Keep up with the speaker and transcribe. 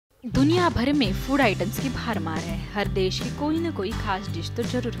दुनिया भर में फूड आइटम्स की भरमार है। हर देश की कोई न कोई खास डिश तो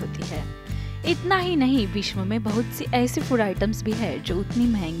जरूर होती है। इतना ही नहीं, विश्व में बहुत सी ऐसी फूड आइटम्स भी है जो उतनी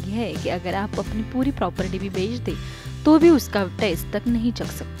महंगी है कि अगर आप अपनी पूरी प्रॉपर्टी भी बेच दें तो भी उसका टेस्ट तक नहीं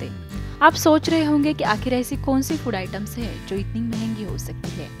चख सकते। आप सोच रहे होंगे कि आखिर ऐसी कौन सी फूड आइटम्स है जो इतनी महंगी हो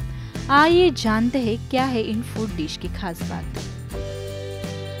सकती है। आइए जानते हैं क्या है इन फूड डिश की खास बात।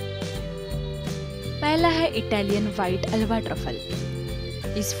 पहला है इटालियन व्हाइट हलवा ट्रफल।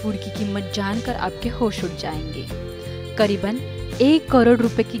 इस फूड की कीमत जानकर आपके होश उड़ जाएंगे। करीबन 1 करोड़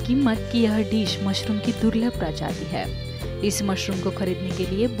रुपए की कीमत की यह डिश मशरूम की दुर्लभ प्रजाति है। इस मशरूम को खरीदने के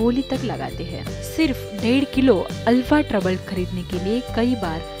लिए बोली तक लगाते हैं। सिर्फ 1.5 किलो अल्फा ट्रबल खरीदने के लिए कई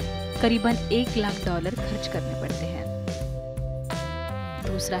बार करीबन $1 लाख खर्च करने पड़ते हैं।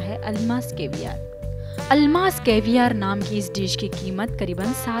 दूसरा है अल्मास केवियार। अल्मास केवियार नाम की इस डिश की कीमत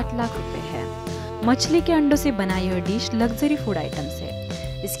करीबन 7 लाख रुपए है। मछली के अंडों से बना यह डिश लग्जरी फूड आइटम्स है।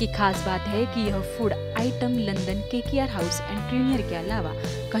 इसकी खास बात है कि यह food item London केकियर house and ट्यूनियर के अलावा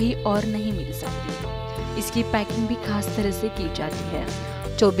कहीं और नहीं मिल सकती। इसकी पैकिंग भी खास तरह से की जाती है।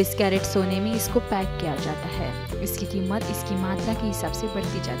 24 कैरेट सोने में इसको पैक किया जाता है। इसकी कीमत इसकी मात्रा के हिसाब से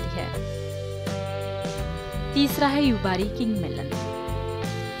बढ़ती जाती है। तीसरा है युबारी किंग मेलन।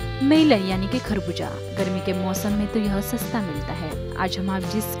 मेलन यानी कि खरबूजा। गर्मी के मौसम में तो यह सस्ता मिलता है। आज हम आप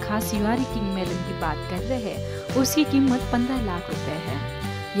जिस खास युबारी किंग मेलन की बात कर रहे हैं उसकी कीमत 15 लाख रुपए है।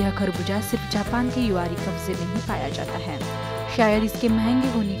 यह खरबूजा सिर्फ जापान के युबारी कब्जे में ही पाया जाता है। शायद इसके महंगे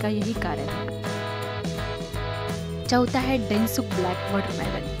होने का यही कारण है। चौथा है डेंसुक ब्लैक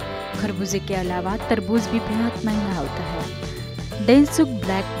वाटरमेलन। खरबूजे के अलावा तरबूज भी बेहद महंगा होता है। डेंसुक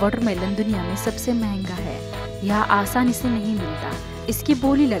ब्लैक वाटरमेलन दुनिया में सबसे महंगा है। यह आसानी से नहीं मिलता। इसकी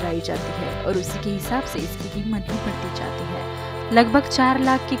बोली लगाई जाती है और उसी के हिसाब से इसकी कीमत भी बढ़ती जाती है। लगभग 4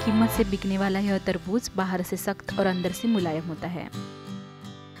 लाख की कीमत से बिकने वाला यह तरबूज बाहर से सख्त और अंदर से मुलायम होता है।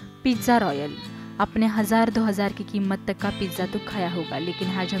 Pizza royal. अपने 1000-2000 की कीमत तक का पिज्जा तो खाया होगा, लेकिन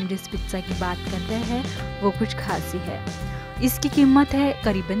आज हम जिस पिज्जा की बात कर रहे हैं वो कुछ खास ही है। इसकी कीमत है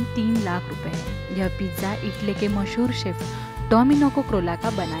करीबन 3 लाख रुपए। यह पिज्जा इटली के मशहूर शेफ डोमिनो क्रोला का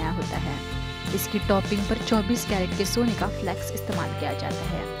बनाया होता है। इसकी टॉपिंग पर 24 कैरेट के सोने का फ्लेक्स इस्तेमाल किया जाता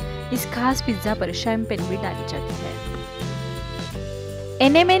है। इस खास पिज्जा पर शैंपेन भी डाली जाती है।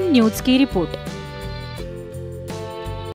 NMN न्यूज की रिपोर्ट।